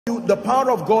The power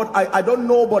of God, I don't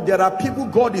know, but there are people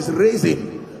God is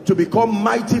raising to become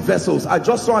mighty vessels. I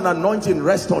just saw an anointing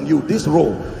rest on you, this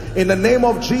row. In the name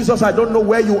of Jesus, I don't know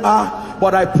where you are,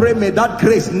 but I pray may that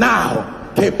grace now,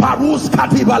 let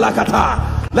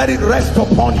it rest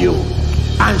upon you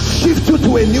and shift you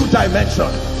to a new dimension.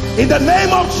 In the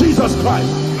name of Jesus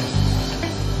Christ.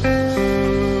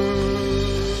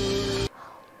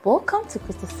 Welcome to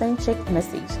Christocentric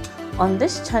Message. On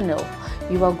this channel,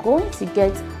 you are going to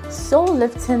get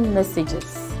soul-lifting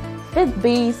messages,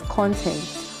 faith-based content,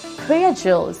 prayer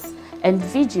drills, and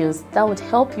videos that would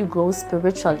help you grow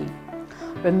spiritually.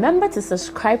 Remember to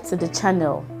subscribe to the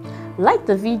channel, like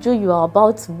the video you are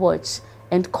about to watch,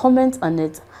 and comment on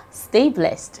it. Stay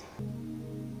blessed.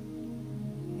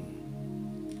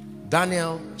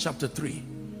 Daniel chapter 3.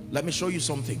 Let me show you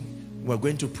something. We're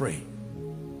going to pray.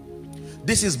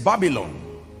 This is Babylon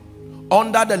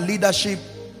under the leadership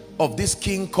of this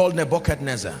king called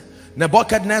Nebuchadnezzar.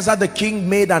 Nebuchadnezzar the king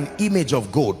made an image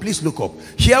of gold. Please look up.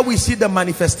 Here we see the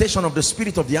manifestation of the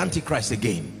spirit of the Antichrist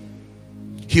again.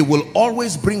 He will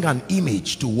always bring an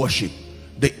image to worship.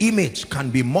 The image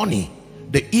can be money.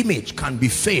 The image can be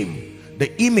fame.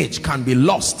 The image can be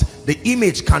lust. The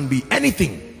image can be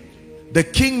anything. The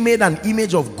king made an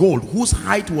image of gold whose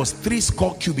height was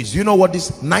 80 cubits. You know what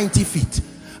is 90 feet?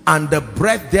 And the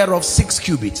breadth thereof 6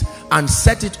 cubits, and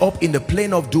set it up in the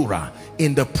plain of Dura,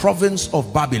 in the province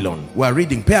of Babylon. We're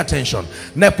reading, pay attention.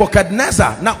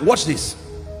 Nebuchadnezzar, now watch this.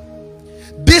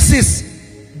 This is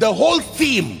the whole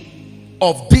theme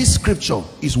of this scripture,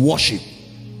 is worship.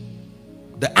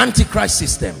 The Antichrist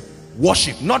system,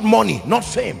 worship, not money, not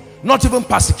fame, not even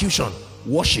persecution,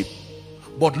 worship.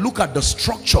 But look at the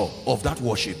structure of that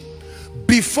worship.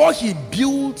 Before he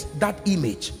built that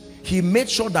image, he made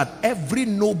sure that every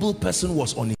noble person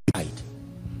was on his side.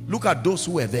 Look at those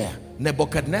who were there.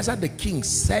 Nebuchadnezzar the king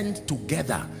sent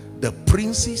together the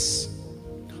princes,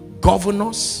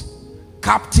 governors,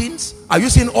 captains. Are you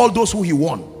seeing all those who he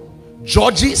won?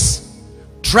 Judges,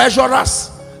 treasurers,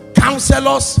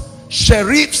 counselors,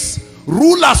 sheriffs,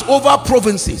 rulers over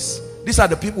provinces. These are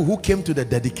the people who came to the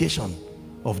dedication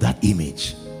of that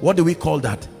image. What do we call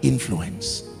that?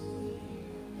 Influence.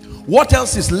 What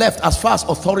else is left as far as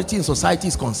authority in society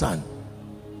is concerned?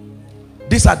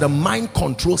 These are the mind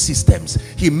control systems.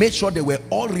 He made sure they were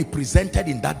all represented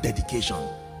in that dedication.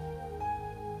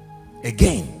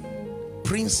 Again,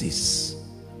 princes,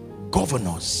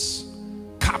 governors,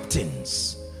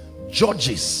 captains,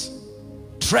 judges,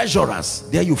 treasurers,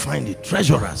 there you find it,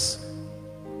 treasurers,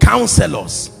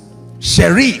 counselors,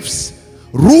 sheriffs,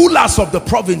 rulers of the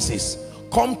provinces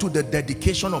come to the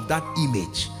dedication of that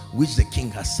image which the king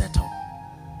has set up.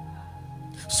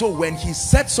 So when he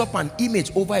sets up an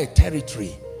image over a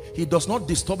territory, he does not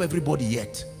disturb everybody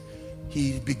yet.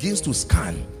 He begins to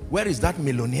scan. Where is that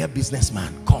millionaire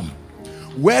businessman? Come.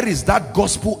 Where is that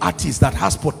gospel artist that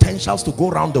has potentials to go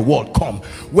around the world? Come.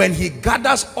 When he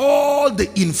gathers all the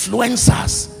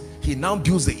influencers, he now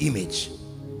builds the image.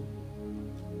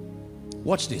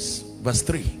 Watch this, verse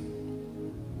 3.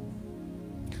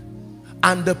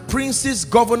 And the princes,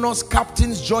 governors,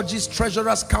 captains, judges,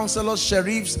 treasurers, counselors,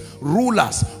 sheriffs,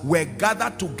 rulers were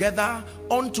gathered together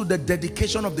unto the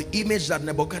dedication of the image that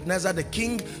Nebuchadnezzar the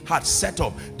king had set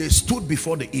up. They stood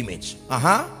before the image.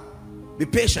 Be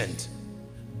patient.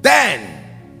 Then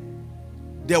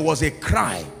there was a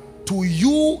cry. To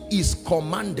you is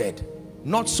commanded,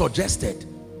 not suggested,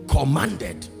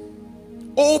 commanded.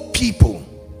 O people.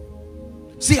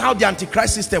 See how the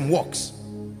Antichrist system works.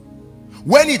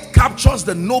 When it captures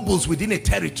the nobles within a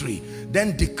territory,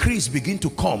 then decrees begin to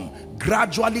come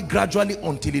gradually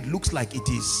until it looks like it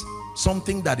is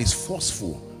something that is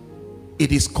forceful.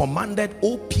 It is commanded,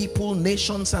 O people,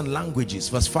 nations, and languages,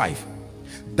 verse 5,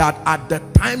 that at the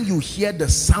time you hear the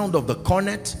sound of the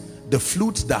cornet, the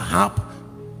flute, the harp,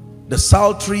 the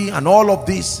psaltery, and all of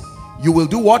this, you will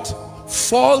do what?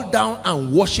 Fall down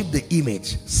and worship the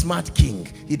image. Smart king.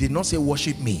 He did not say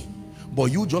worship me, but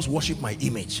you just worship my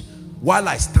image, while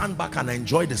I stand back and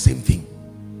enjoy the same thing.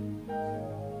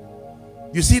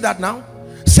 You see that now?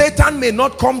 Satan may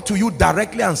not come to you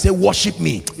directly and say worship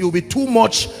me. It will be too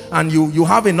much, and you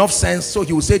have enough sense, so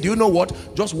he will say, do you know what?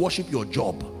 Just worship your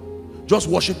job. Just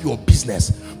worship your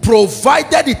business.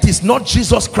 Provided it is not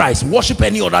Jesus Christ, worship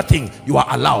any other thing, you are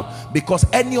allowed. Because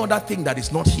any other thing that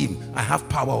is not him, I have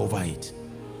power over it.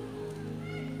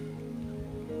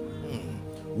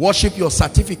 Worship your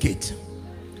certificate.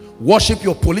 Worship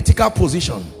your political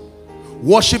position.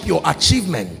 Worship your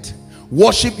achievement.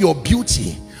 Worship your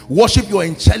beauty. Worship your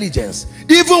intelligence.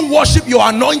 Even worship your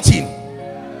anointing.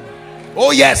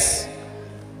 Oh yes.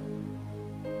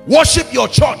 Worship your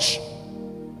church.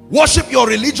 Worship your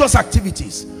religious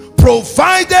activities.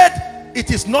 Provided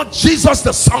it is not Jesus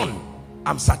the Son,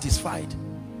 I'm satisfied.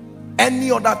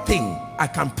 Any other thing, I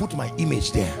can put my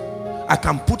image there. I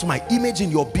can put my image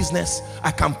in your business.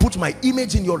 I can put my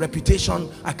image in your reputation.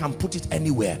 I can put it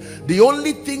anywhere. The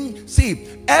only thing, see,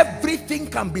 everything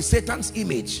can be Satan's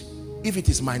image if it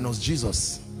is minus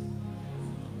Jesus.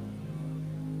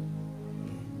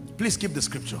 Please keep the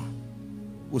scripture.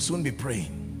 We'll soon be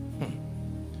praying.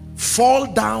 Fall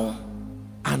down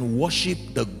and worship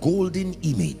the golden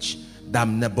image that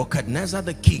Nebuchadnezzar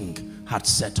the king had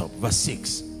set up. Verse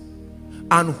 6.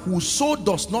 And whoso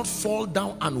does not fall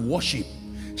down and worship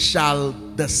shall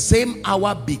the same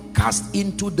hour be cast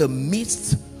into the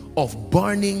midst of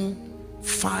burning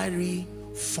fiery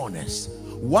furnace.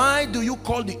 Why do you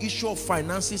call the issue of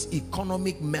finances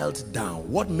economic meltdown?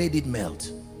 What made it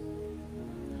melt?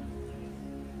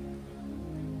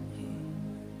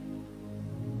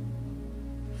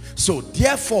 So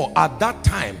therefore, at that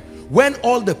time, when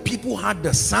all the people had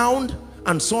the sound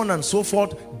and so on and so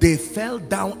forth, they fell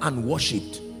down and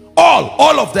worshipped.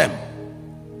 All of them.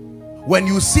 When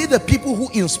you see the people who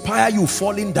inspire you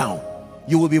falling down,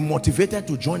 you will be motivated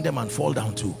to join them and fall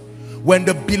down too. When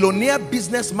the billionaire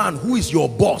businessman who is your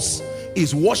boss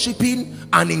is worshiping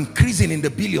and increasing in the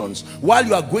billions while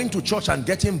you are going to church and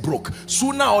getting broke,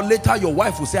 sooner or later your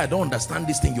wife will say, I don't understand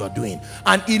this thing you are doing.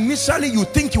 And initially you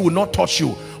think he will not touch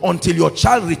you until your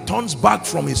child returns back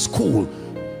from his school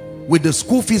with the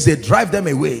school fees. They drive them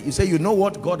away. You say, you know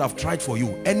what, God, I've tried for you.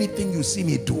 Anything you see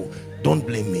me do, don't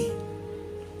blame me.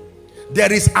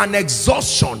 There is an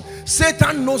exhaustion.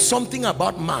 Satan knows something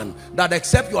about man, that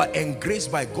except you are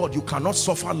engraced by God, you cannot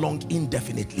suffer long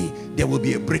indefinitely. There will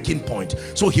be a breaking point.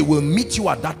 So he will meet you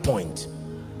at that point.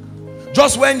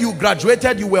 Just when you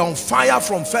graduated, you were on fire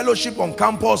from fellowship on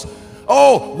campus.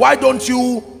 Oh, why don't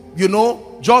you,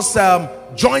 just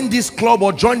join this club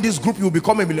or join this group, you will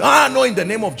become a millionaire. No, in the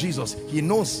name of Jesus. He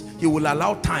knows. He will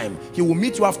allow time. He will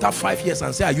meet you after 5 years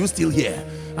and say, are you still here?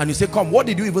 And you say, come, what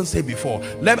did you even say before?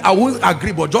 I won't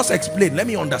agree, but just explain. Let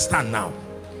me understand now.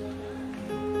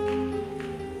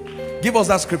 Give us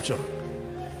that scripture.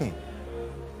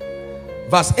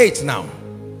 Verse 8 now.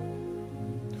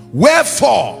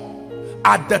 Wherefore,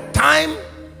 at that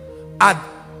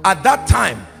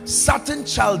time, certain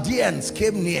Chaldeans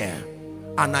came near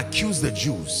and accused the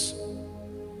Jews.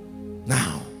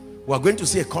 Now, we're going to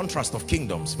see a contrast of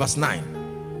kingdoms. Verse 9.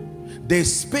 They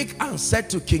spake and said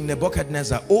to King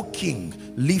Nebuchadnezzar, O king,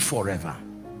 live forever.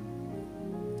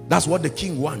 That's what the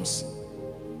king wants.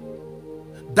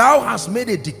 Thou hast made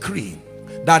a decree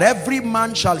that every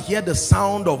man shall hear the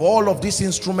sound of all of these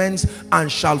instruments and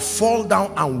shall fall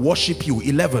down and worship you.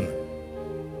 11.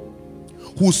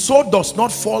 Whoso does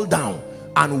not fall down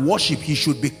and worship, he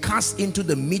should be cast into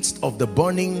the midst of the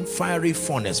burning fiery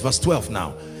furnace. Verse 12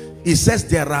 now. It says,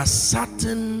 there are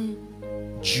certain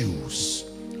Jews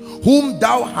whom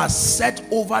thou hast set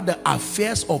over the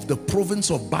affairs of the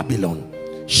province of Babylon,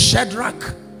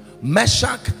 Shadrach,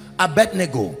 Meshach,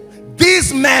 Abednego.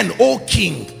 These men, O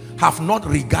king, have not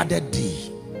regarded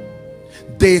thee.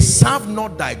 They serve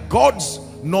not thy gods,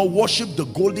 nor worship the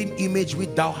golden image which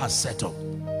thou hast set up.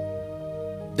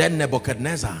 Then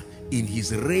Nebuchadnezzar, in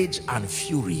his rage and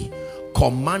fury,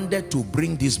 commanded to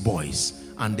bring these boys,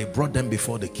 and they brought them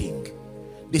before the king.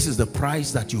 This is the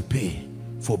price that you pay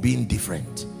for being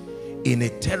different. In a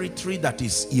territory that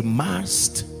is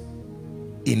immersed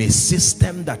in a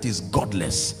system that is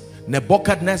godless,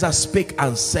 Nebuchadnezzar spake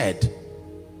and said,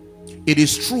 it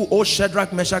is true, O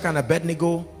Shadrach, Meshach, and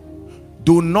Abednego,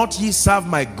 do not ye serve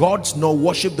my gods, nor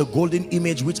worship the golden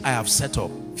image which I have set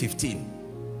up.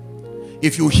 15.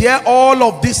 If you hear all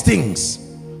of these things,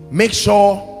 make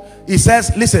sure, it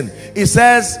says, listen, it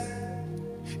says,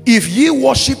 if ye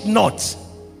worship not,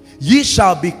 ye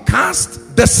shall be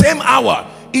cast the same hour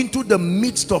into the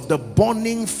midst of the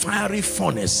burning fiery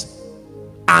furnace.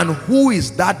 And who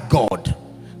is that God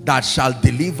that shall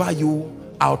deliver you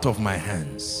out of my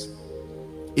hands?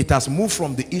 It has moved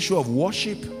from the issue of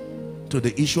worship to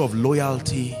the issue of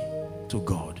loyalty to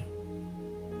God.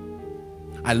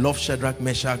 I love Shadrach,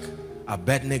 Meshach,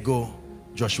 Abednego,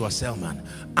 Joshua Selman.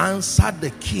 Answered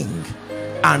the king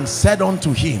and said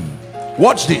unto him,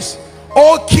 watch this,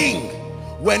 O king,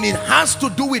 when it has to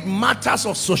do with matters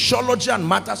of sociology and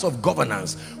matters of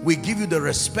governance, we give you the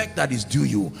respect that is due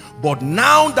you. But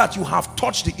now that you have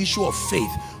touched the issue of faith,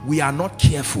 we are not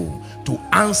careful to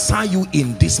answer you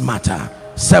in this matter.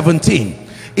 17.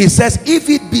 It says, if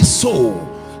it be so,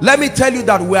 let me tell you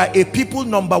that we are a people,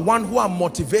 number one, who are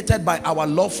motivated by our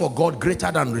love for God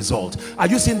greater than result. Are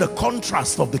you seeing the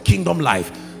contrast of the kingdom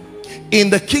life? In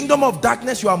the kingdom of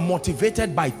darkness, you are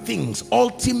motivated by things,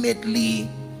 ultimately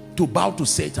to bow to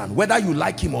Satan, whether you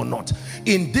like him or not.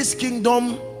 In this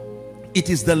kingdom, it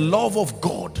is the love of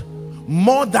God,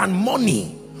 more than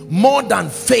money, more than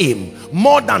fame,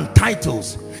 more than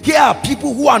titles. Here are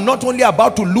people who are not only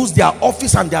about to lose their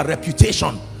office and their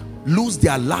reputation, lose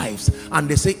their lives, and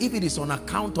they say, if it is on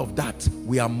account of that,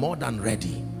 we are more than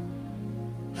ready.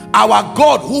 Our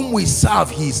God whom we serve,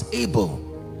 he is able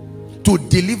to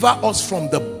deliver us from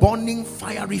the burning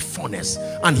fiery furnace,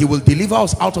 and he will deliver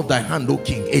us out of thy hand, O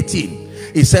king. 18,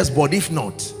 it says, but if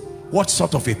not, what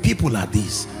sort of a people are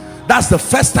these? That's the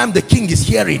first time the king is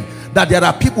hearing that there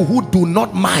are people who do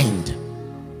not mind.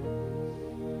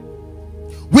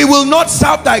 We will not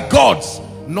serve thy gods,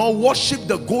 nor worship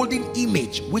the golden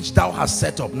image which thou hast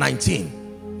set up.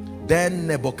 19, then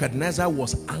Nebuchadnezzar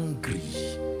was angry.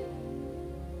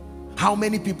 How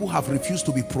many people have refused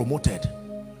to be promoted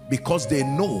because they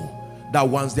know that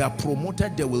once they are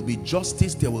promoted, there will be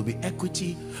justice, there will be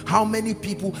equity? How many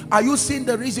people, are you seeing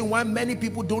the reason why many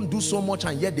people don't do so much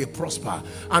and yet they prosper?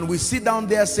 And we sit down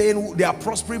there saying they are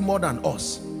prospering more than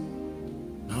us.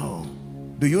 No.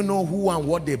 Do you know who and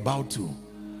what they bow to?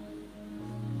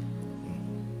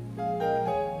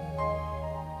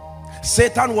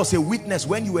 Satan was a witness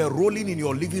when you were rolling in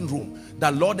your living room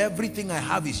that, Lord, everything I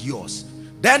have is yours.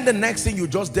 Then the next thing, you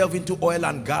just delve into oil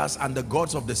and gas, and the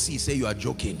gods of the sea say you are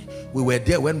joking. We were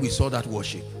there when we saw that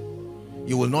worship.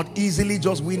 You will not easily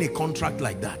just win a contract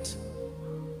like that.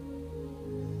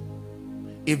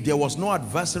 If there was no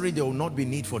adversary, there will not be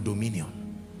need for dominion.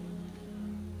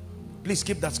 Please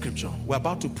keep that scripture. We're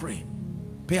about to pray.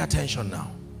 Pay attention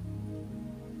now.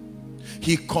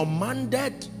 He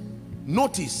commanded,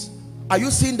 notice, are you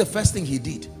seeing the first thing he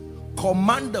did?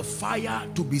 Command the fire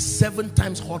to be 7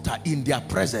 times hotter in their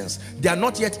presence. They are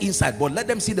not yet inside, but let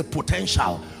them see the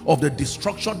potential of the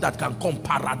destruction that can come.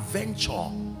 Peradventure,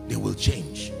 they will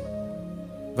change.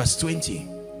 Verse 20.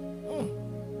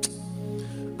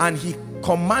 And he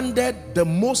commanded the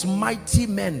most mighty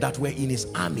men that were in his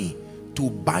army to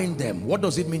bind them. What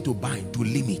does it mean to bind? To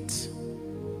limit.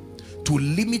 To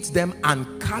limit them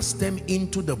and cast them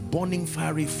into the burning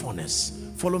fiery furnace.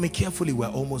 Follow me carefully, we're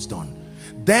almost done.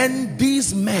 Then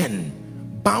these men,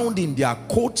 bound in their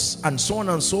coats and so on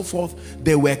and so forth,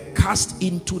 they were cast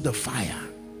into the fire.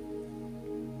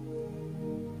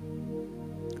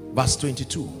 Verse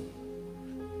 22.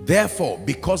 Therefore,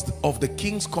 because of the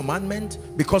king's commandment,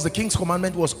 because the king's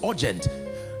commandment was urgent,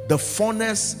 the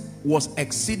furnace was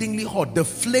exceedingly hot. The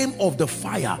flame of the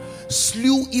fire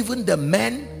slew even the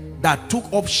men that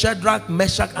took up Shadrach,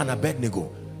 Meshach, and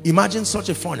Abednego. Imagine such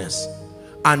a furnace.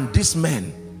 And these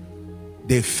men,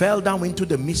 they fell down into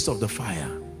the midst of the fire.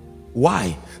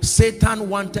 Why? Satan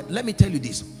wanted, let me tell you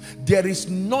this, there is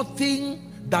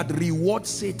nothing that rewards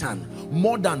Satan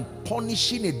more than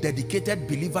punishing a dedicated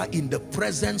believer in the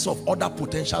presence of other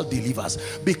potential believers.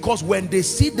 Because when they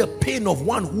see the pain of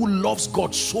one who loves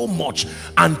God so much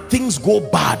and things go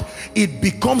bad, it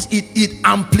becomes, it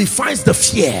amplifies the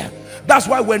fear. That's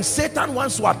why when Satan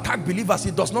wants to attack believers,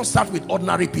 he does not start with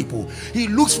ordinary people. He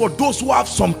looks for those who have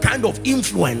some kind of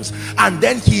influence, and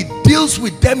then he deals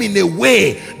with them in a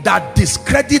way that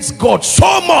discredits God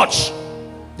so much.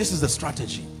 This is the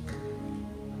strategy.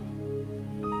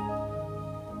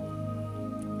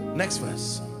 Next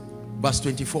verse, verse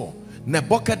 24.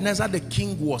 Nebuchadnezzar the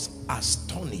king was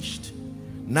astonished.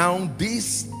 Now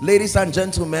this, ladies and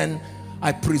gentlemen,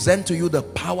 I present to you the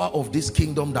power of this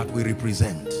kingdom that we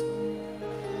represent.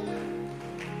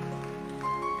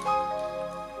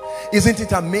 Isn't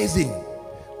it amazing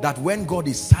that when God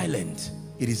is silent,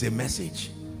 it is a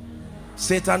message?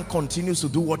 Satan continues to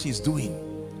do what he's doing,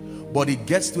 but it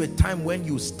gets to a time when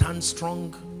you stand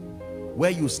strong,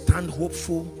 where you stand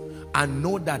hopeful, and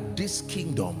know that this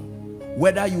kingdom,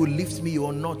 whether you lift me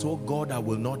or not, oh God, I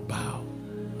will not bow.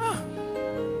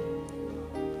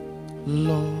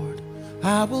 Lord,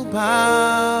 I will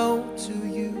bow to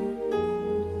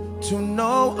you, to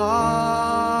no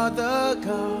other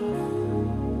God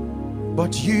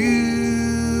but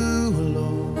you,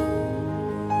 Lord.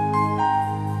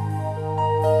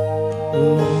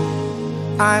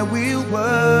 Lord, I will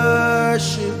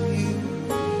worship you.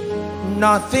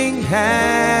 Nothing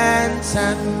hands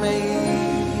have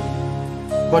made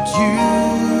but you,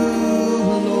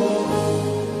 Lord.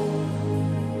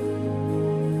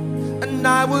 And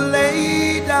I will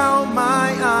lay down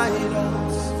my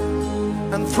idols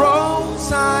and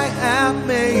thrones I have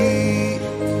made,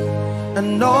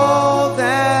 and all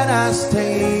that has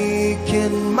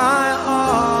taken my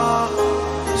heart.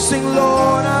 Sing,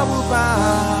 Lord, I will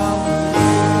bow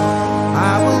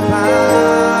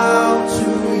to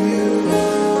you,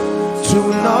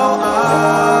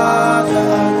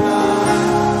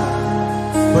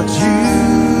 but you,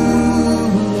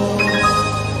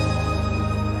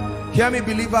 Lord. Hear me,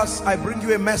 believers, I bring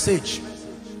you a message.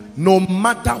 No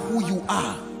matter who you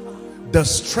are, the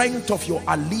strength of your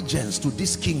allegiance to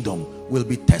this kingdom will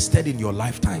be tested in your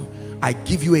lifetime. I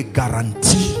give you a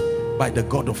guarantee by the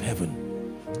God of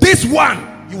heaven. This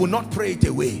one, you will not pray it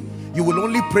away. You will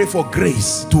only pray for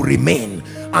grace to remain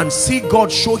and see God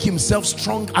show himself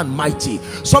strong and mighty.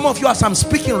 Some of you, as I'm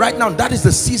speaking right now, that is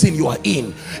the season you are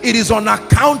in. It is on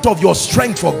account of your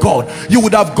strength for God. You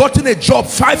would have gotten a job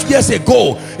 5 years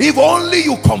ago if only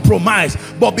you compromise,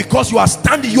 but because you are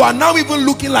standing, you are now even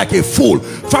looking like a fool.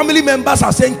 Family members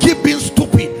are saying keep being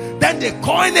stupid. Then they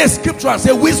coin a scripture and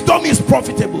say wisdom is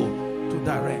profitable to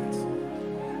direct.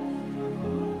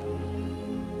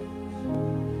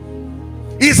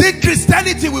 Is it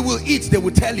Christianity we will eat? They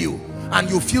will tell you, and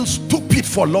you feel stupid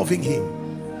for loving him.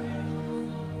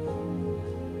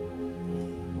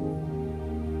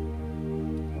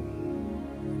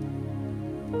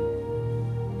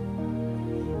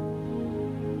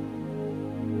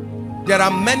 There are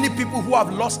many people who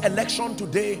have lost election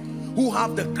today, who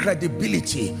have the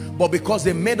credibility, but because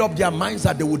they made up their minds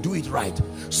that they will do it right.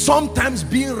 Sometimes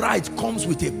being right comes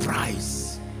with a price.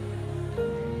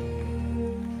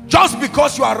 Just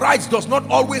because you are right does not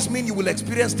always mean you will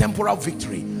experience temporal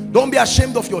victory. Don't be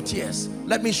ashamed of your tears.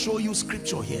 Let me show you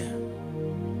scripture here.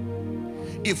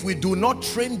 If we do not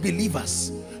train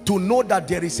believers to know that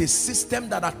there is a system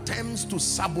that attempts to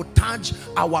sabotage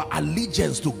our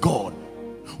allegiance to God,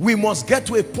 we must get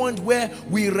to a point where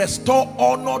we restore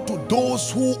honor to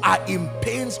those who are in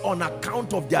pains on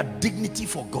account of their dignity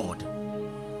for God.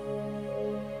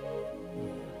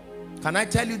 Can I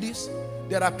tell you this?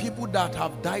 There are people that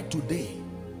have died today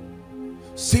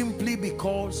simply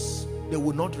because they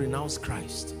will not renounce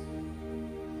Christ.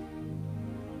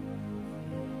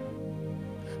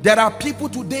 There are people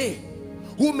today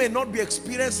who may not be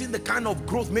experiencing the kind of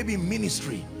growth, maybe in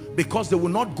ministry, because they will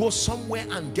not go somewhere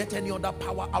and get any other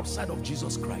power outside of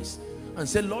Jesus Christ and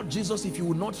say, Lord Jesus, if you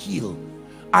will not heal,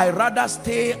 I rather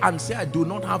stay and say I do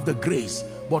not have the grace,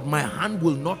 but my hand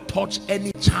will not touch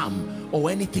any charm or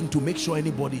anything to make sure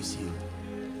anybody is healed.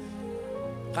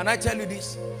 Can I tell you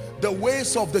this? The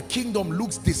ways of the kingdom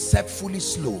looks deceptively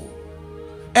slow.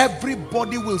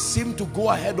 Everybody will seem to go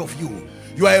ahead of you.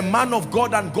 You are a man of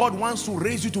God and God wants to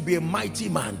raise you to be a mighty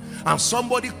man, and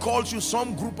somebody calls you,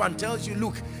 some group, and tells you,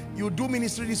 look, you do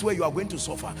ministry this way, you are going to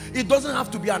suffer. It doesn't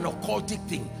have to be an occultic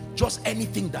thing, just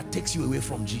anything that takes you away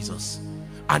from Jesus,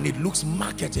 and it looks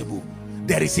marketable.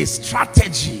 There is a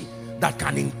strategy that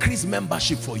can increase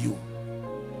membership for you.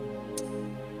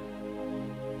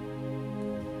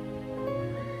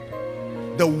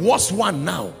 The worst one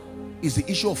now is the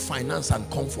issue of finance and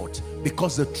comfort,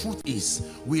 because the truth is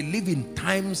we live in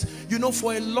times, you know,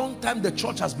 for a long time the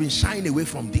church has been shying away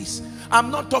from this.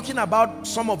 I'm not talking about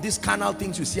some of these carnal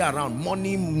things you see around,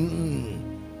 money,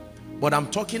 but I'm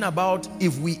talking about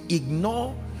if we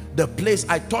ignore the place.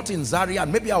 I taught in Zaria,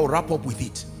 and maybe I'll wrap up with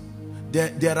it.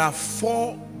 There are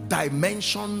 4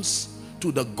 dimensions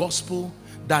to the gospel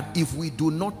that if we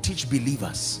do not teach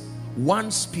believers: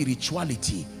 1,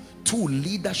 spirituality; 2,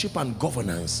 leadership and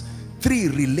governance; 3,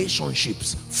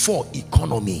 relationships; 4,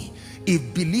 economy.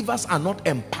 If believers are not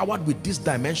empowered with these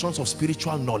dimensions of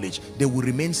spiritual knowledge, they will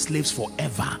remain slaves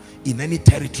forever in any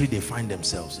territory they find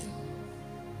themselves in.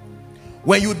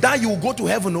 When you die, you will go to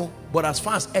heaven, no? But as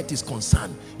far as earth is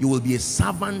concerned, you will be a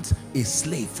servant, a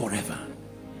slave forever.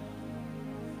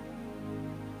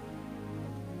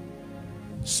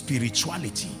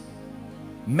 Spirituality.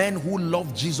 Men who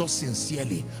love Jesus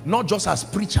sincerely, not just as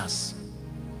preachers,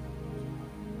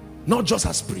 not just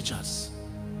as preachers.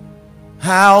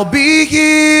 I'll be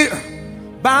here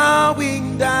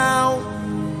bowing down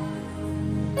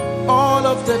all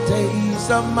of the days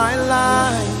of my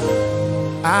life.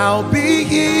 I'll be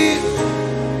here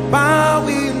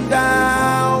bowing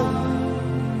down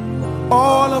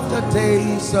all of the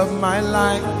days of my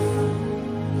life.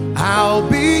 I'll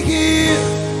be here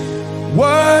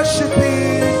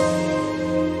worshiping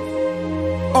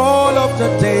all of the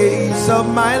days of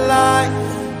my life.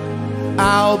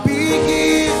 I'll be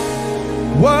here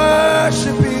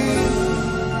worshiping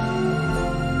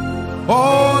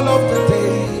all of the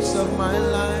days of my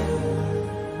life.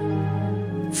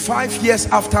 5 years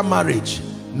after marriage,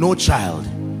 no child.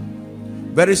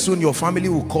 Very soon your family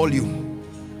will call you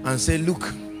and say,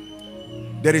 look,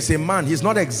 there is a man, he's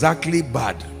not exactly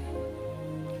bad.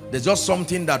 There's just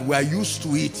something that we're used to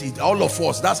it. All of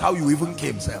us, that's how you even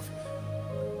came, self.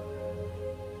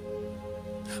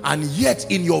 And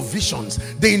yet in your visions,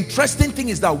 the interesting thing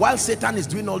is that while Satan is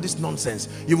doing all this nonsense,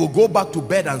 you will go back to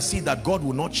bed and see that God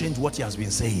will not change what he has been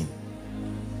saying.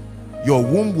 Your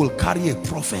womb will carry a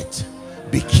prophet.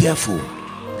 Be careful,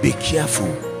 be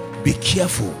careful, be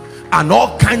careful. And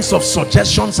all kinds of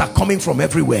suggestions are coming from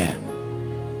everywhere.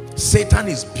 Satan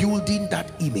is building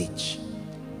that image.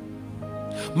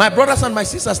 My brothers and my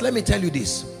sisters, let me tell you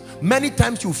this. Many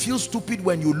times you feel stupid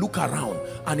when you look around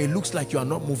and it looks like you are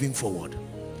not moving forward.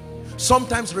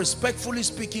 Sometimes, respectfully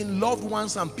speaking, loved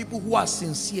ones and people who are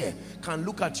sincere can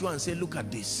look at you and say, look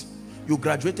at this. You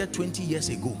graduated 20 years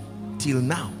ago. Till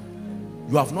now,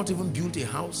 you have not even built a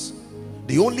house.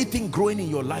 The only thing growing in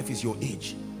your life is your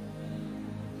age.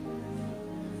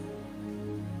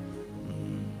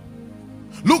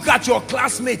 Look at your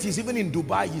classmate. He's even in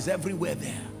Dubai. He's everywhere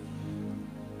there.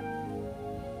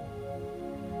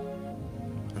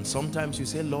 And sometimes you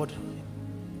say, Lord,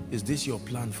 is this your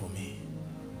plan for me?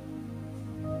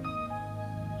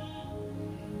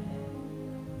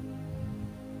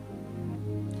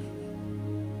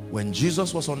 When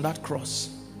Jesus was on that cross,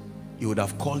 you would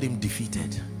have called him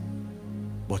defeated.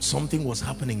 But something was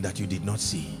happening that you did not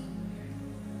see.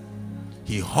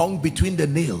 He hung between the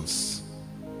nails.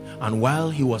 And while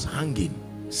he was hanging,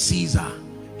 Caesar,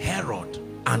 Herod,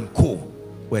 and co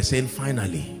were saying,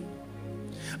 finally.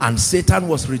 And Satan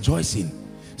was rejoicing.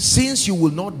 Since you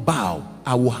will not bow,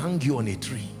 I will hang you on a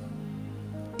tree.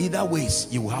 Either ways,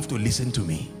 you will have to listen to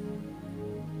me.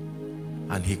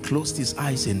 And he closed his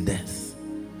eyes in death.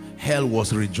 Hell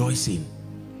was rejoicing.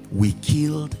 We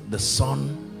killed the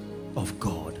Son of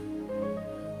God.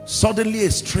 Suddenly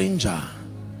a stranger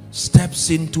steps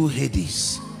into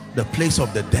Hades, the place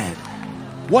of the dead.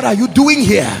 What are you doing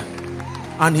here?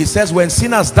 And he says, when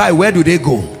sinners die, where do they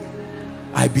go?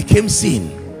 I became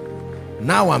sin.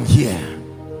 Now I'm here.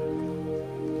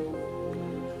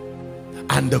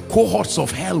 And the cohorts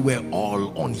of hell were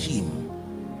all on him.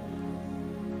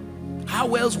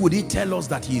 How else would he tell us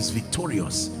that he is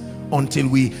victorious? Until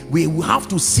we have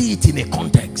to see it in a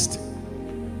context.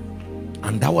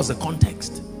 And that was the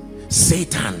context.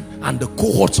 Satan and the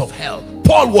cohorts of hell.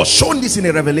 Paul was shown this in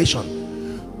a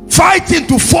revelation, fighting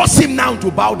to force him now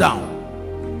to bow down.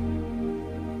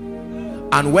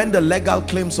 And when the legal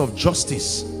claims of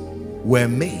justice were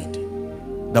made,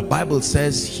 the Bible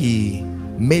says he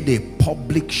made a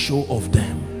public show of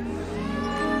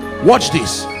them. Watch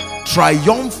this.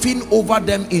 Triumphing over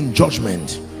them in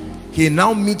judgment, he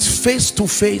now meets face to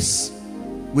face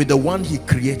with the one he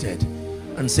created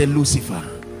and say, Lucifer,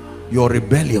 your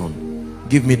rebellion,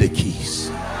 give me the keys.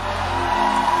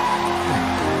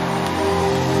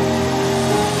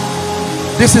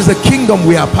 This is the kingdom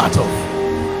we are part of.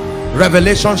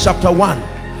 Revelation chapter 1.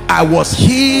 I was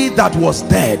he that was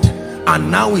dead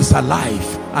and now is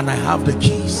alive, and I have the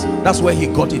keys. That's where he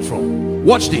got it from.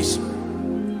 Watch this.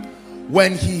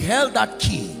 When he held that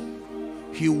key,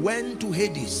 he went to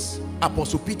Hades.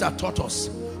 Apostle Peter taught us.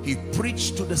 He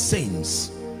preached to the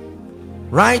saints,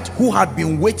 right, who had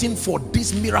been waiting for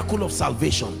this miracle of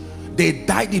salvation. They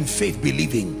died in faith,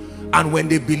 believing. And when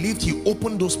they believed, he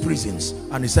opened those prisons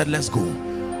and he said, let's go.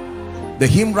 The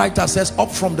hymn writer says, up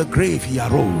from the grave he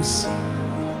arose.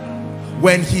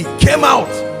 When he came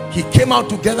out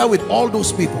together with all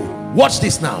those people. Watch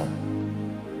this now.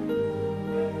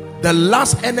 The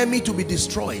last enemy to be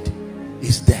destroyed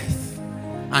is death.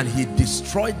 And he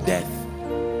destroyed death.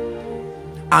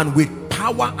 And with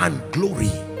power and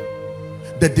glory,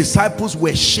 the disciples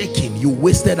were shaking. You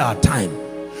wasted our time.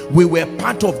 We were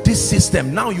part of this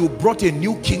system. Now you brought a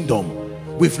new kingdom.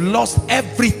 We've lost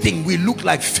everything. We look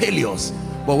like failures.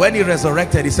 But when he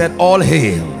resurrected, he said, all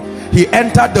hail. He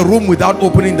entered the room without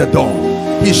opening the door.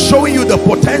 He's showing you the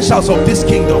potentials of this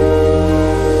kingdom.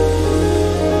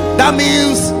 That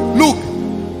means, look,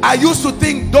 I used to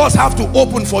think doors have to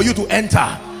open for you to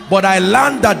enter, but I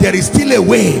learned that there is still a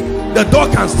way. The door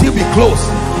can still be closed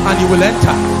and you will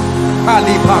enter.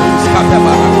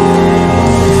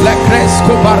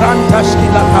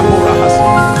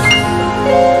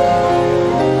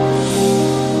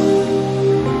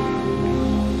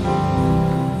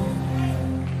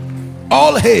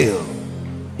 All hail.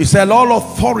 He said, all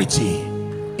authority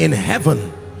in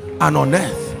heaven and on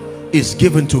earth is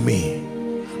given to me.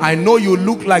 I know you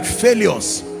look like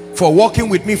failures for walking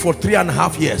with me for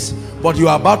 3.5 years, but you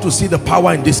are about to see the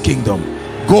power in this kingdom.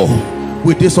 Go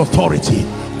with this authority.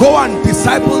 Go and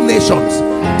disciple nations.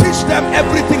 Teach them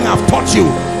everything I've taught you.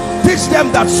 Teach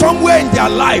them that somewhere in their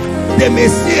life they may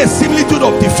see a similitude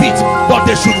of defeat, but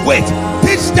they should wait.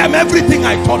 Teach them everything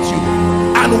I taught you.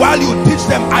 And while you teach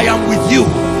them, I am with you.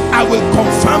 I will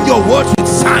confirm your words with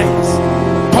signs,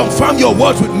 confirm your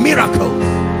words with miracles.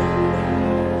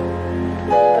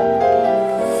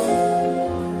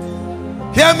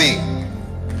 Hear me.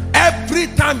 Every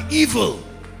time evil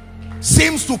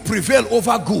seems to prevail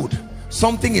over good,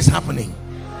 Something is happening.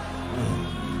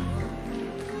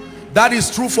 That is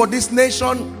true for this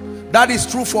nation. That is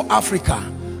true for Africa.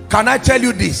 Can I tell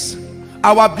you this?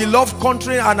 Our beloved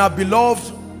country and our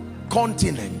beloved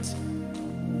continent.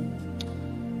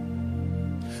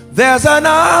 There's an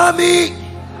army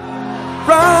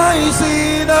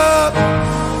rising up.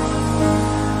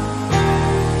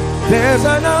 There's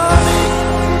an army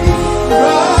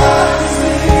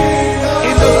rising up.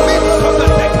 In the midst of the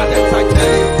decadence, I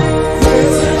tell you.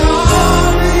 There's an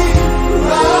army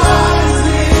rising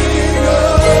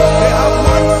up. They have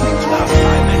one single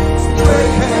assignment.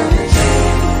 Break every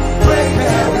chain. Break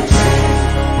every chain.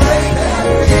 Break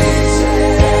every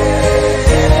chain.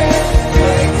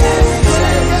 Break every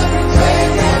chain. Break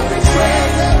every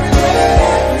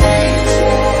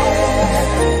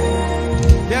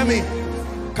chain. Hear me.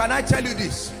 Can I tell you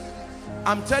this?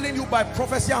 I'm telling you by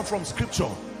prophecy and from scripture,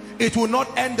 it will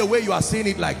not end the way you are seeing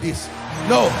it like this.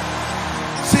 No.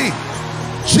 See,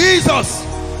 Jesus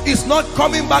is not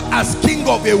coming back as king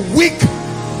of a weak,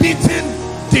 beaten,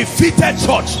 defeated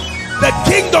church. The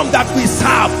kingdom that we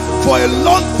serve for a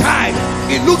long time,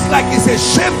 it looks like it's a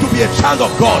shame to be a child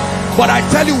of God. But I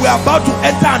tell you, we are about to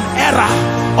enter an era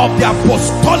of the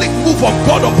apostolic move of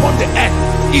God upon the earth.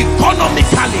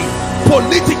 Economically,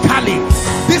 politically,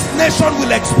 this nation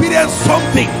will experience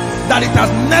something that it has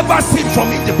never seen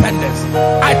from independence.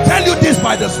 I tell you this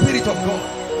by the Spirit of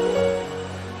God.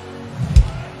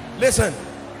 Listen,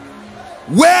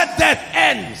 where death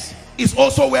ends is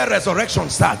also where resurrection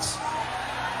starts.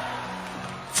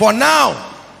 For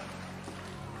now,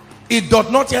 it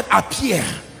does not yet appear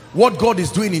what God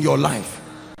is doing in your life.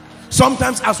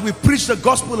 Sometimes as we preach the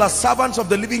gospel as servants of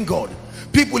the living God,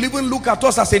 people even look at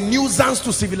us as a nuisance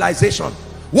to civilization.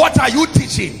 What are you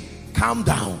teaching? Calm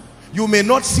down. You may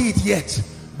not see it yet,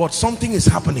 but something is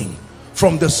happening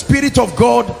from the Spirit of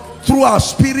God through our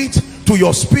spirit to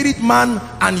your spirit man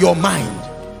and your mind.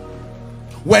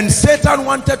 When Satan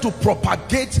wanted to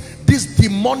propagate this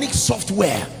demonic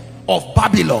software of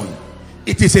Babylon,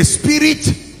 it is a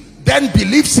spirit, then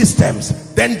belief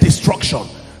systems, then destruction.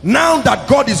 Now that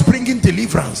God is bringing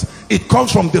deliverance, it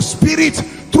comes from the spirit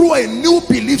through a new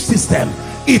belief system.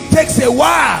 It takes a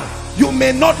while. You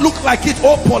may not look like it,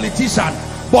 oh politician,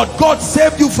 but God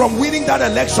saved you from winning that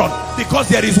election because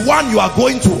there is one you are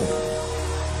going to.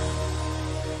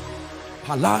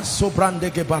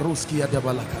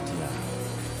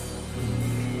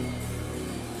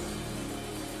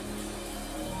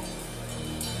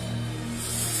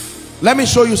 Let me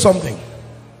show you something.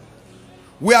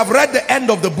 We have read the end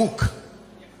of the book.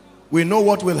 We know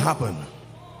what will happen.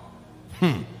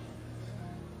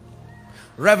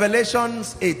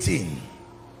 Revelations 18.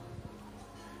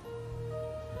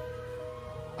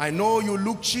 I know you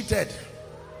look cheated.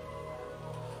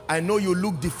 I know you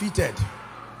look defeated.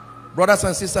 Brothers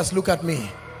and sisters, look at me.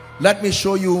 Let me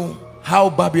show you how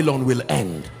Babylon will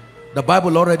end. The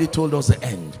Bible already told us the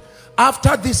end.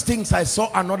 After these things, I saw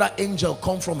another angel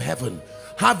come from heaven,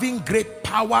 having great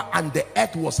power, and the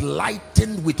earth was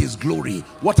lightened with his glory.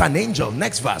 What an angel.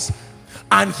 Next verse.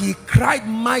 And he cried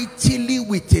mightily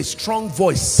with a strong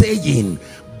voice, saying,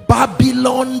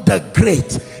 Babylon the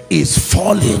Great is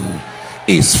fallen,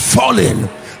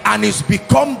 and is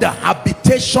become the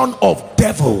habitation of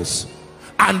devils,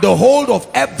 and the hold of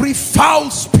every foul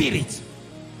spirit.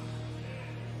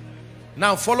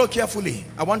 Now follow carefully.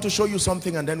 I want to show you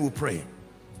something and then we'll pray.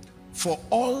 For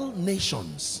all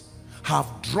nations have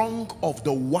drunk of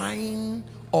the wine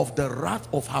of the wrath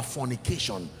of her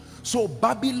fornication. So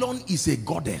Babylon is a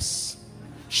goddess.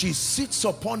 She sits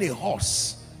upon a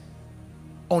horse.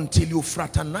 Until you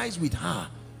fraternize with her,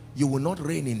 you will not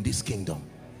reign in this kingdom.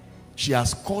 She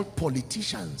has called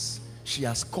politicians. She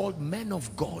has called men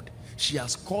of God. She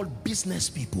has called business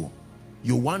people.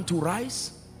 You want to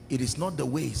rise? It is not the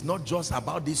way. It's not just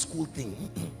about this school thing.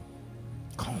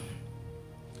 Come.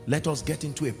 Let us get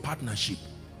into a partnership.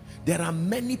 There are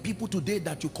many people today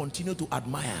that you continue to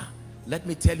admire. Let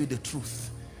me tell you the truth.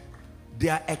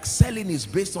 Their excelling is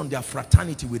based on their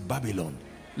fraternity with Babylon.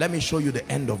 Let me show you the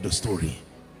end of the story.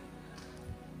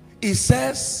 It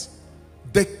says,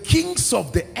 the kings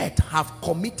of the earth have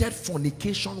committed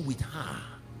fornication with her,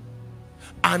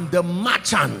 and the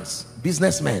merchants,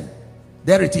 businessmen,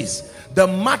 there it is, the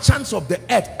merchants of the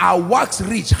earth are wax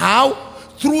rich. How?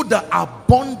 Through the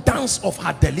abundance of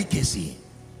her delicacy.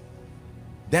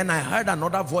 Then I heard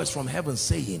another voice from heaven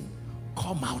saying,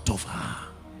 come out of her.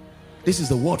 This is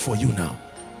the word for you now.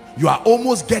 You are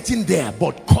almost getting there,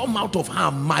 but come out of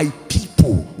her, my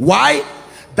people. Why?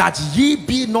 That ye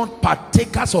be not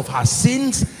partakers of her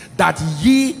sins, that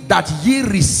ye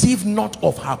receive not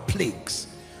of her plagues.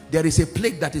 There is a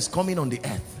plague that is coming on the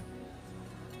earth.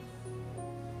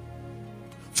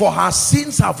 For her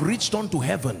sins have reached unto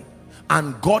heaven,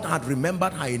 and God had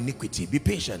remembered her iniquity. Be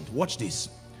patient. Watch this.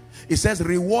 It says,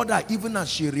 reward her even as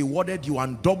she rewarded you,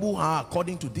 and double her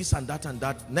according to this and that and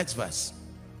that. Next verse.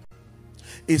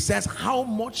 It says, how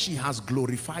much she has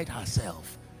glorified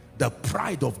herself, the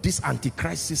pride of this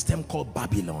antichrist system called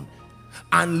Babylon,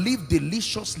 and live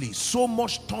deliciously. So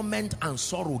much torment and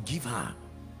sorrow give her.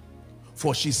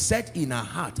 For she said in her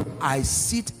heart, I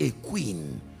sit a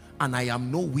queen, and I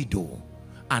am no widow,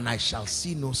 and I shall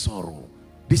see no sorrow.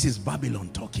 This is Babylon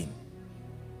talking.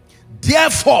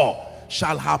 Therefore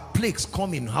shall her plagues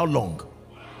come in how long?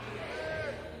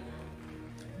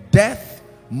 Death,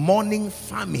 mourning,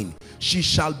 famine. She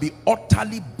shall be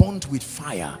utterly burnt with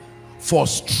fire, for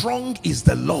strong is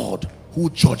the Lord who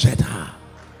judgeth her.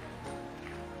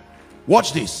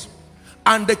 Watch this.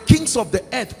 And the kings of the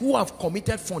earth who have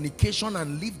committed fornication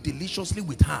and lived deliciously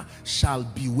with her shall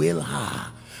bewail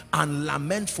her and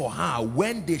lament for her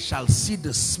when they shall see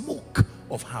the smoke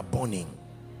of her burning,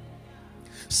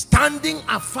 standing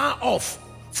afar off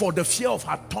for the fear of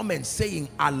her torment, saying,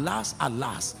 alas,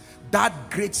 alas, that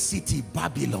great city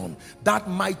Babylon, that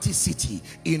mighty city,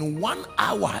 in 1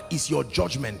 hour is your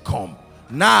judgment come.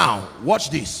 Now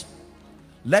watch this.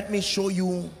 Let me show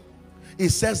you. It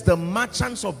says, the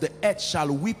merchants of the earth shall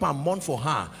weep and mourn for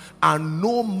her, and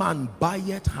no man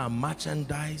buyeth her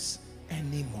merchandise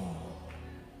anymore.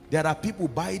 There are people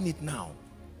buying it now.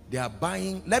 They are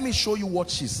buying. Let me show you what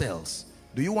she sells.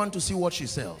 Do you want to see what she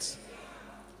sells?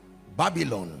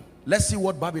 Babylon. Let's see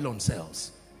what Babylon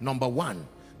sells. Number one,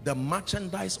 the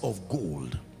merchandise of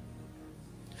gold,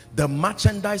 the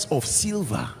merchandise of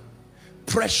silver,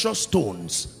 precious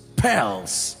stones,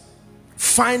 pearls,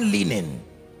 fine linen,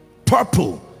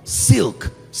 purple, silk,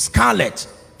 scarlet,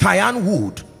 cyan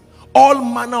wood, all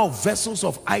manner of vessels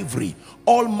of ivory,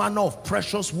 all manner of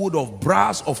precious wood, of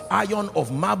brass, of iron,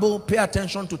 of marble. Pay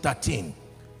attention to 13.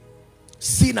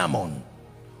 Cinnamon,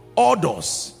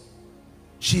 odors.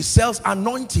 She sells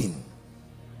anointing.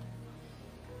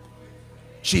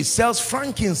 She sells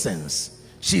frankincense.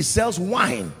 She sells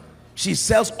wine. She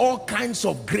sells all kinds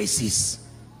of graces.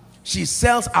 She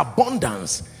sells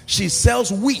abundance. She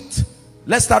sells wheat.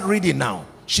 Let's start reading now.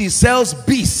 She sells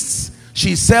beasts.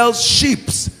 She sells sheep.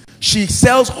 She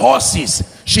sells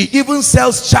horses. She even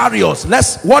sells chariots.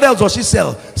 What else does she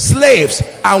sell? Slaves.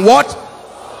 And what?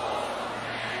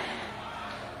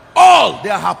 All, they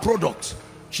are her products.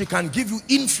 She can give you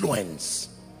influence,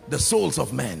 the souls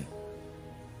of men.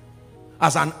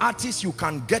 As an artist, you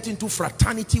can get into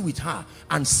fraternity with her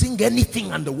and sing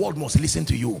anything, and the world must listen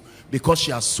to you, because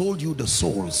she has sold you the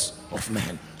souls of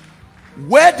men.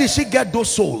 Where did she get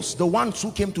those souls? The ones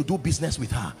who came to do business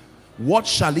with her. What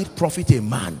shall it profit a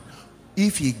man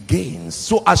if he gains?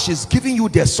 So as she's giving you,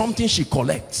 there's something she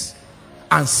collects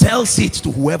and sells it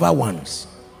to whoever wants.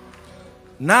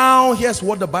 Now here's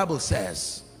what the Bible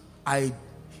says.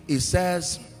 It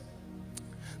says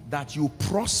that you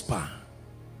prosper.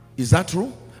 Is that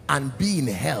true? And be in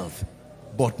health,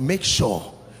 but make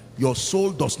sure your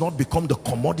soul does not become the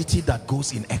commodity that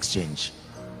goes in exchange.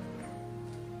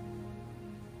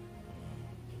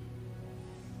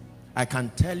 I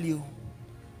can tell you,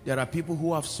 there are people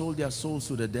who have sold their souls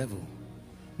to the devil,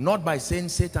 not by saying,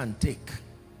 Satan, take.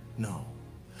 No.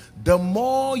 The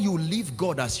more you leave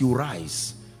God as you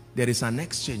rise, there is an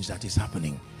exchange that is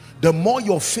happening. The more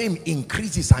your fame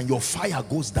increases and your fire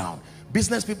goes down.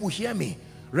 Business people, hear me.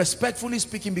 Respectfully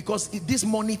speaking, because this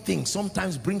money thing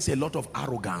sometimes brings a lot of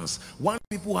arrogance. Once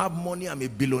people have money, I'm a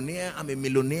billionaire, I'm a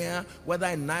millionaire, whether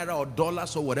in naira or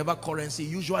dollars or whatever currency,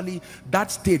 usually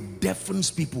that state deafens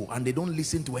people and they don't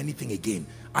listen to anything again.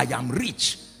 I am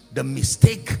rich. The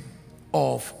mistake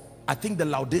of, I think, the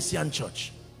Laodicean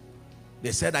church.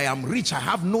 They said, I am rich, I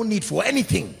have no need for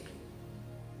anything.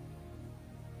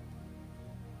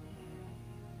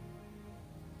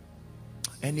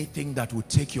 Anything that would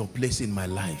take your place in my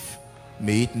life,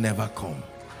 may it never come.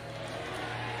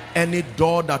 Any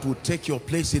door that would take your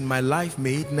place in my life,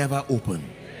 may it never open.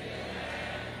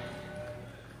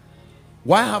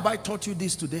 Why have I taught you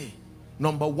this today?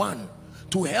 Number one,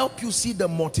 to help you see the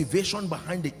motivation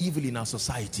behind the evil in our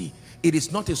society. It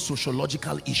is not a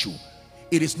sociological issue.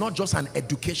 It is not just an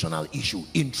educational issue.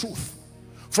 In truth,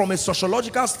 from a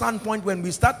sociological standpoint, when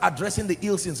we start addressing the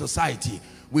ills in society,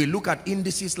 we look at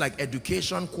indices like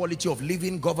education, quality of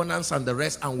living, governance, and the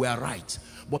rest, and we are right.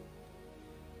 But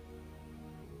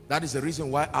that is the reason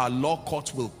why our law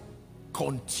courts will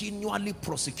continually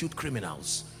prosecute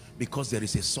criminals, because there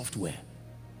is a software.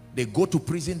 They go to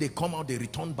prison, they come out, they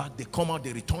return back, they come out,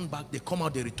 they return back, they come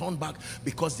out, they return back,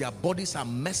 because their bodies are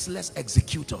merciless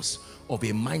executors of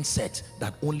a mindset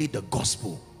that only the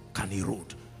gospel can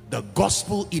erode. The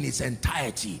gospel in its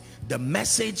entirety, the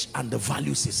message and the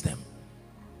value system.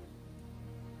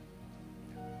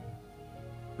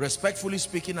 Respectfully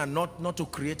speaking, and not to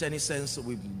create any sense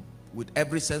with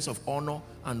every sense of honor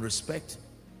and respect,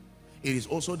 it is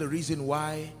also the reason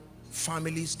why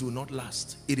families do not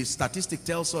last. It is statistic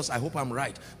tells us, I hope I'm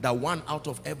right, that 1 out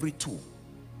of every 2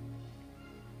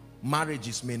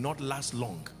 marriages may not last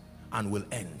long and will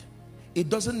end. It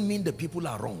doesn't mean the people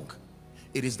are wrong.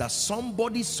 It is that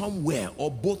somebody somewhere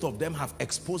or both of them have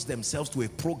exposed themselves to a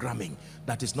programming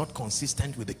that is not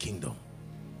consistent with the kingdom.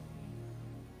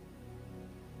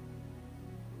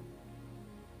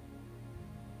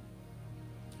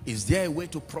 Is there a way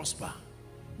to prosper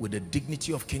with the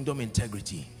dignity of kingdom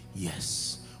integrity?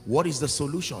 Yes. What is the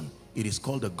solution? It is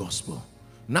called the gospel.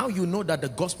 Now you know that the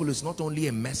gospel is not only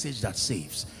a message that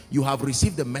saves. You have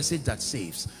received the message that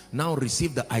saves. Now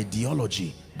receive the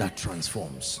ideology that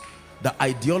transforms. The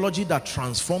ideology that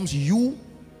transforms you,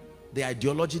 the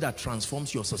ideology that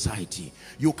transforms your society.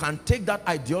 You can take that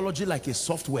ideology like a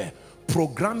software,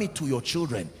 program it to your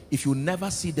children. If you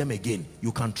never see them again,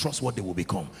 you can trust what they will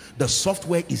become. The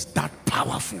software is that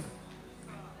powerful.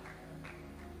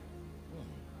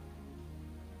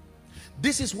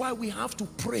 This is why we have to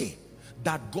pray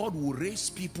that God will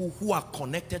raise people who are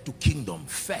connected to kingdom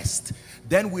first.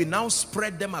 Then we now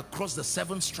spread them across the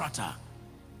 7 strata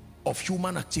of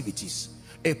human activities.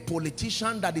 A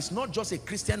politician that is not just a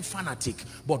Christian fanatic,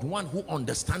 but one who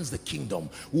understands the kingdom,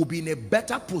 will be in a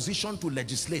better position to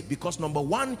legislate, because number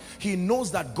one, he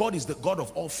knows that God is the God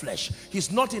of all flesh.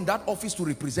 He's not in that office to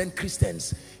represent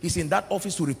Christians. He's in that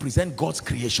office to represent God's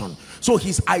creation. So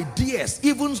his ideas,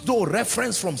 even though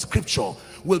reference from scripture,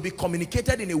 will be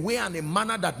communicated in a way and a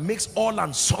manner that makes all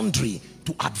and sundry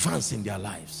to advance in their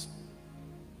lives.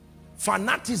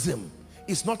 Fanaticism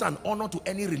is not an honor to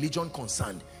any religion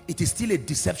concerned. It is still a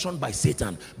deception by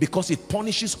Satan, because it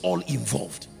punishes all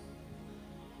involved.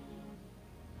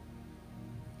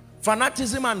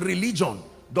 Fanaticism and religion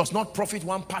does not profit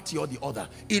one party or the other.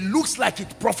 It looks like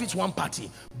it profits one party,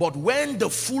 but when the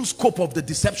full scope of the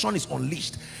deception is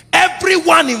unleashed,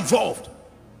 everyone involved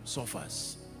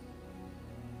suffers.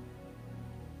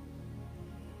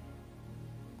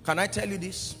 Can I tell you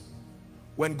this?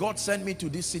 When God sent me to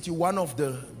this city, one of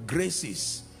the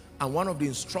graces and one of the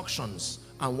instructions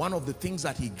and one of the things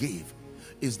that he gave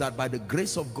is that by the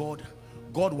grace of God,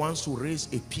 God wants to raise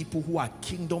a people who are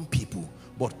kingdom people,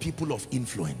 but people of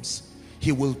influence.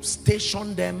 He will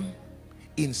station them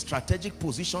in strategic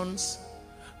positions,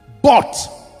 but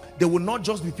they will not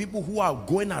just be people who are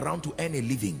going around to earn a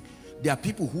living. They are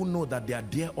people who know that they are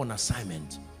there on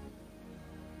assignment.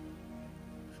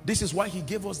 This is why he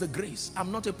gave us the grace.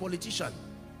 I'm not a politician.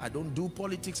 I don't do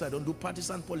politics. I don't do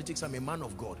partisan politics. I'm a man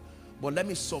of God. But let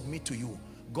me submit to you.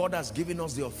 God has given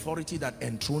us the authority that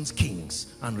enthrones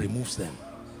kings and removes them.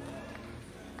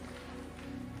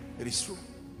 It is true.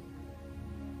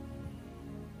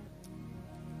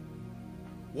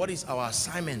 What is our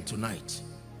assignment tonight?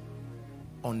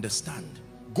 Understand.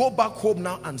 Go back home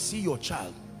now and see your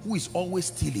child who is always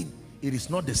stealing. It is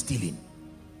not the stealing.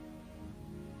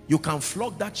 You can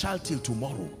flog that child till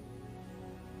tomorrow.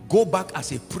 Go back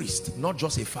as a priest, not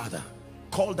just a father.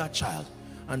 Call that child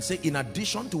and say, in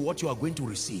addition to what you are going to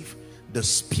receive, the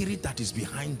spirit that is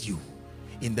behind you,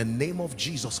 in the name of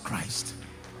Jesus Christ.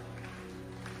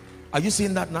 Are you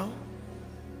seeing that now?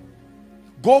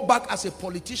 Go back as a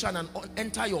politician and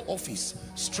enter your office.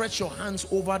 Stretch your hands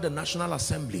over the National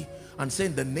Assembly and say,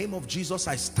 in the name of Jesus,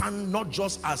 I stand not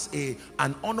just as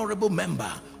an honorable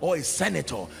member or a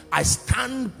senator. I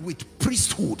stand with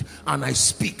priesthood and I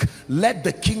speak, let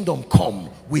the kingdom come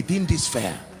within this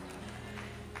fair.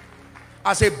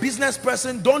 As a business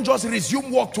person, don't just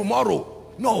resume work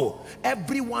tomorrow. No,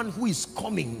 everyone who is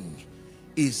coming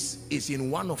is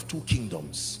in one of 2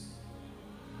 kingdoms.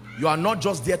 You are not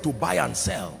just there to buy and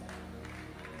sell.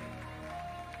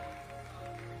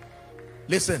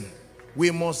 Listen, we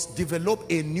must develop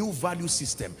a new value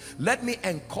system. Let me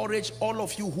encourage all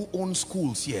of you who own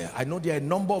schools here. I know there are a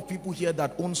number of people here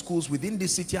that own schools within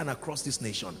this city and across this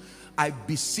nation. I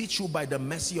beseech you by the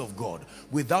mercy of God,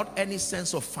 without any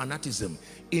sense of fanaticism,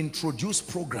 introduce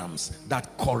programs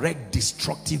that correct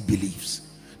destructive beliefs.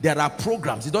 There are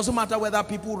programs. It doesn't matter whether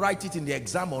people write it in the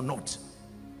exam or not.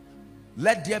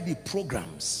 Let there be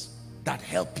programs that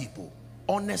help people.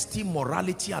 Honesty,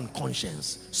 morality and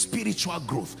conscience, spiritual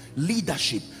growth,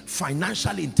 leadership,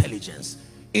 financial intelligence.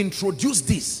 Introduce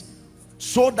this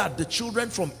so that the children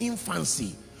from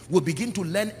infancy will begin to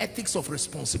learn ethics of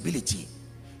responsibility,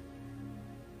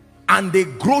 and they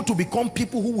grow to become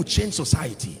people who will change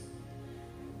society.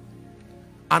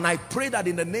 And I pray that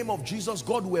in the name of Jesus,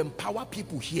 God will empower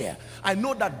people here. I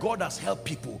know that God has helped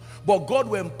people, but God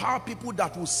will empower people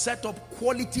that will set up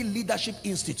quality leadership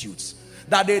institutes.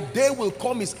 That a day will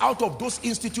come is out of those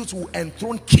institutes will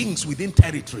enthrone kings within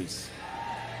territories.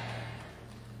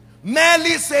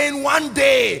 Merely saying one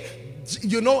day,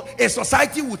 you know, a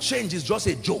society will change is just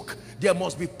a joke. There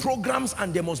must be programs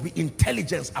and there must be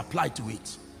intelligence applied to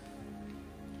it.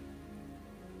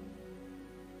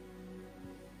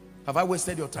 Have I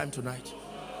wasted your time tonight?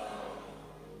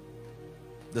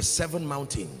 The 7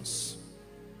 mountains.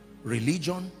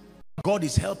 Religion. God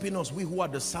is helping us, we who are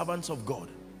the servants of God.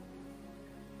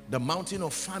 The mountain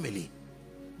of family.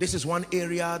 This is one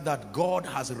area that God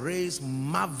has raised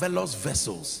marvelous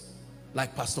vessels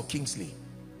like Pastor Kingsley.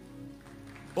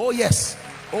 Oh yes,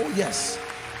 oh yes.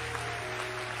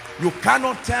 You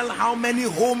cannot tell how many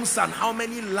homes and how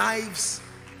many lives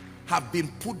have been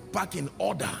put back in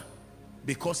order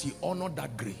because he honored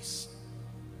that grace.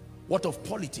 What of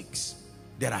politics?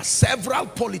 There are several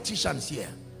politicians here.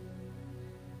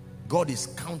 God is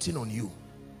counting on you,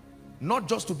 not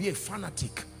just to be a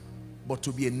fanatic, but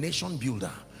to be a nation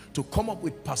builder, to come up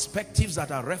with perspectives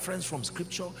that are referenced from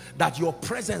scripture, that your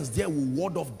presence there will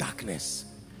ward off darkness.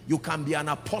 You can be an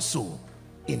apostle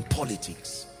in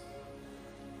politics.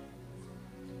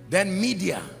 Then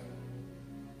media,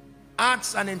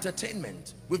 arts and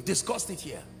entertainment. We've discussed it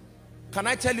here. Can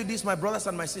I tell you this, my brothers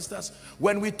and my sisters?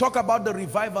 When we talk about the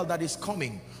revival that is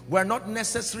coming, we're not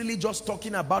necessarily just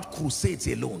talking about crusades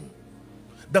alone.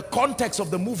 The context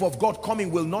of the move of God coming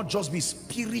will not just be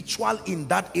spiritual in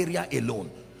that area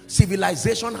alone.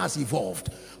 Civilization has evolved.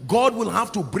 God will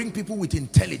have to bring people with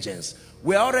intelligence.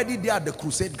 We're already there at the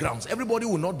crusade grounds. Everybody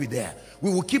will not be there.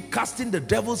 We will keep casting the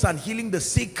devils and healing the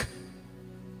sick.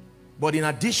 But in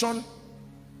addition,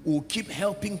 we'll keep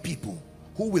helping people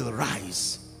who will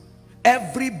rise.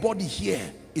 Everybody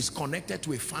here is connected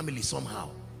to a family somehow.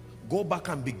 Go back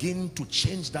and begin to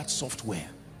change that software.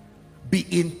 Be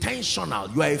intentional.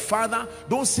 You are a father.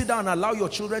 Don't sit down and allow your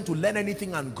children to learn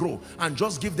anything and grow and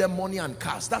just give them money and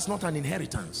cars. That's not an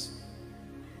inheritance.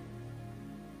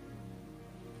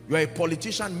 You are a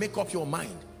politician. Make up your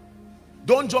mind.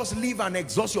 Don't just live and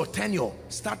exhaust your tenure.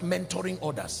 Start mentoring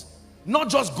others. Not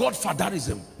just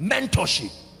godfatherism,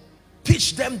 mentorship.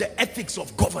 Teach them the ethics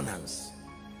of governance.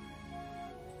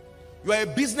 You are a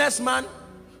businessman.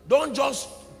 Don't just,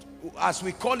 as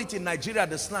we call it in Nigeria,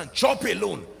 the slang, chop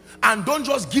alone. And don't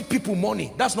just give people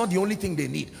money. That's not the only thing they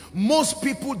need. Most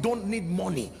people don't need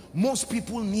money. Most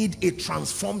people need a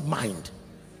transformed mind.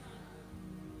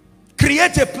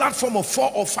 Create a platform of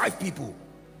 4 or 5 people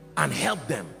and help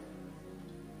them.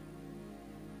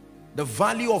 The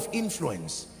value of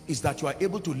influence is that you are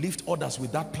able to lift others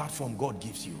with that platform God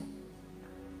gives you.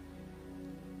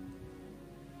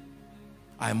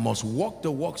 I must walk the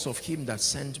works of him that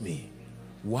sent me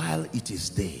while it is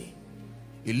day.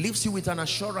 It leaves you with an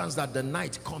assurance that the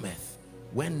night cometh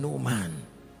when no man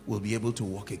will be able to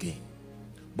walk again.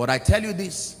 But I tell you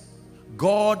this,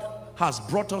 God has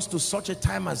brought us to such a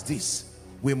time as this.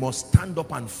 We must stand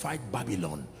up and fight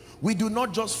Babylon. We do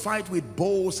not just fight with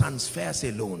bows and spears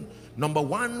alone. Number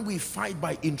one, we fight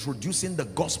by introducing the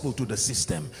gospel to the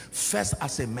system, first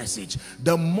as a message.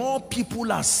 The more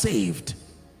people are saved,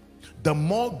 the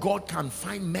more God can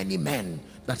find many men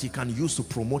that he can use to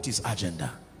promote his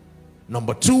agenda.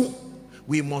 Number two,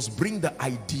 we must bring the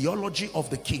ideology of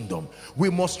the kingdom. We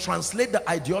must translate the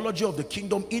ideology of the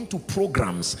kingdom into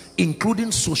programs,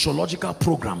 including sociological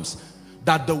programs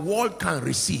that the world can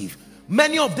receive.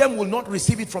 Many of them will not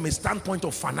receive it from a standpoint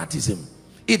of fanatism.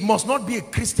 It must not be a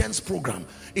Christian's program.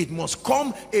 It must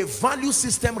come a value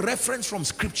system reference from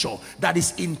scripture that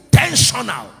is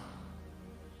intentional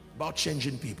about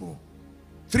changing people.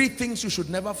 3 things you should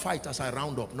never fight as I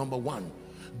round up. Number one,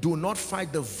 do not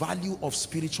fight the value of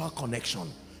spiritual connection.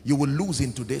 You will lose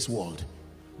in today's world.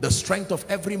 The strength of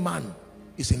every man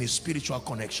is in his spiritual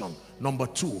connection. Number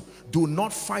two, do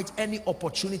not fight any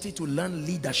opportunity to learn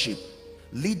leadership.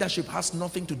 Leadership has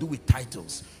nothing to do with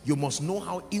titles. You must know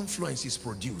how influence is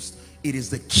produced. It is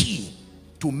the key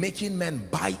to making men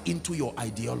buy into your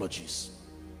ideologies.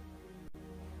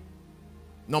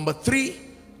 Number three,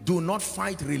 do not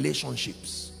fight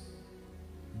relationships.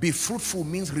 Be fruitful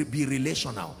means be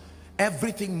relational.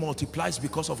 Everything multiplies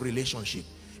because of relationship.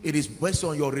 It is based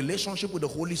on your relationship with the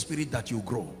Holy Spirit that you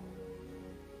grow.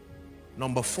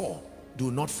 Number four,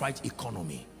 do not fight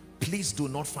economy. Please do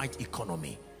not fight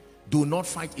economy. Do not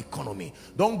fight economy.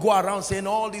 Don't go around saying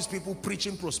all these people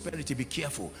preaching prosperity. Be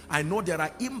careful. I know there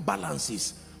are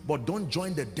imbalances, but don't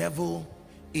join the devil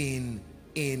in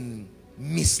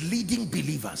misleading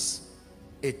believers.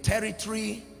 A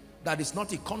territory that is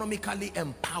not economically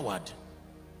empowered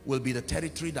will be the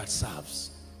territory that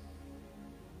serves.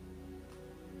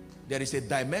 There is a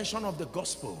dimension of the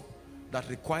gospel that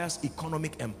requires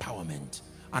economic empowerment,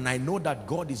 and I know that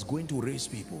God is going to raise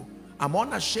people. I'm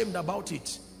unashamed about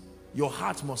it. Your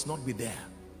heart must not be there.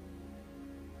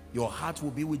 Your heart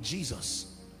will be with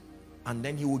Jesus, and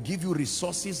then he will give you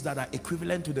resources that are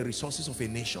equivalent to the resources of a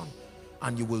nation,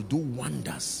 and you will do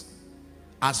wonders.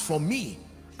 As for me,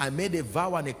 I made a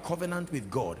vow and a covenant with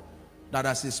God that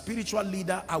as a spiritual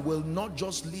leader, I will not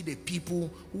just lead a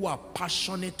people who are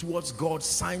passionate towards God,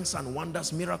 signs and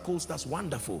wonders, miracles, that's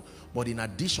wonderful. But in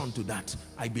addition to that,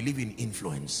 I believe in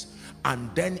influence.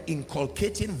 And then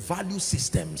inculcating value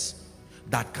systems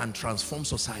that can transform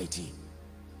society.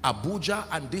 Abuja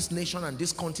and this nation and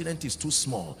this continent is too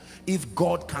small. If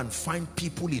God can find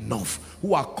people enough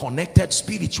who are connected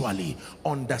spiritually,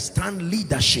 understand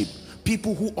leadership,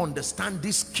 people who understand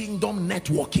this kingdom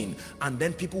networking, and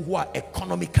then people who are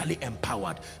economically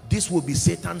empowered, this will be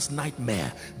Satan's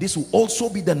nightmare. This will also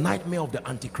be the nightmare of the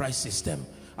Antichrist system.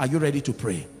 Are you ready to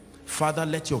pray? Father,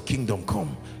 let your kingdom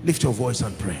come. Lift your voice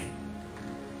and pray.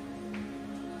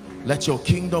 Let your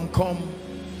kingdom come.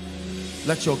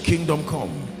 Let your kingdom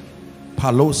come.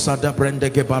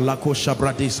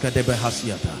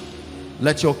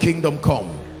 Let your kingdom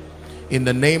come in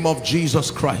the name of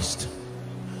Jesus Christ.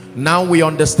 Now we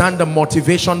understand the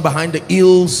motivation behind the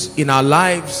ills in our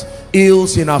lives,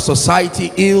 ills in our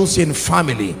society, ills in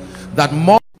family. That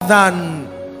more than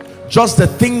just the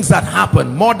things that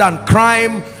happen, more than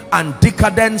crime and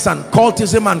decadence and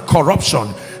cultism and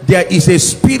corruption, there is a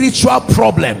spiritual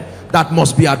problem that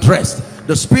must be addressed.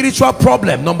 The spiritual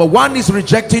problem, number one, is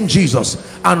rejecting Jesus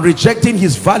and rejecting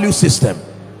his value system.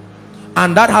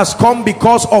 And that has come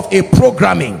because of a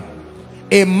programming,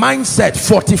 a mindset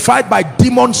fortified by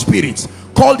demon spirits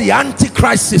called the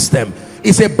Antichrist system.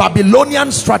 It's a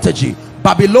Babylonian strategy.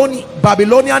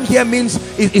 Babylonian here means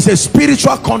it's a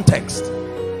spiritual context.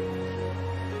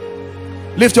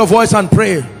 Lift your voice and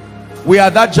pray. We are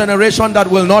that generation that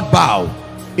will not bow.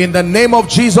 In the name of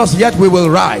Jesus, yet we will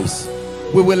rise.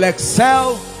 We will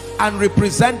excel and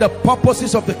represent the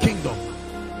purposes of the kingdom.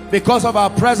 Because of our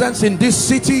presence in this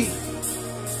city,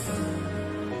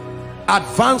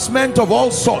 advancement of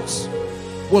all sorts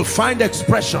will find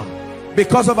expression.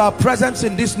 Because of our presence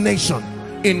in this nation,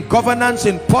 in governance,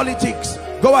 in politics,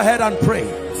 go ahead and pray.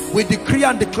 We decree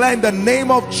and declare in the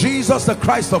name of Jesus, the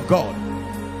Christ of God.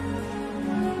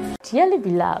 Dearly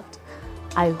beloved,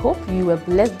 I hope you were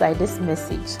blessed by this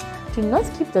message. Do not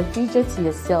keep the video to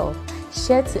yourself.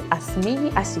 Share to as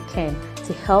many as you can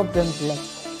to help them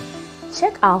bless.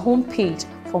 Check our homepage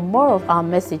for more of our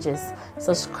messages.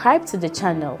 Subscribe to the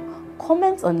channel,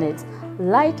 comment on it,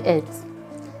 like it.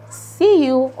 See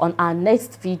you on our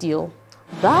next video.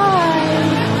 Bye.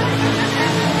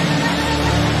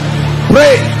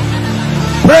 Pray,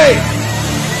 pray,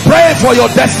 pray for your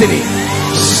destiny.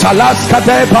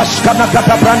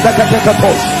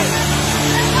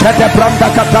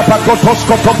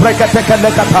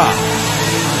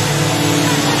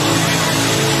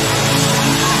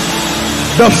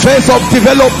 The phase of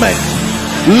development.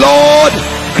 Lord,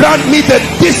 grant me the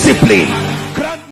discipline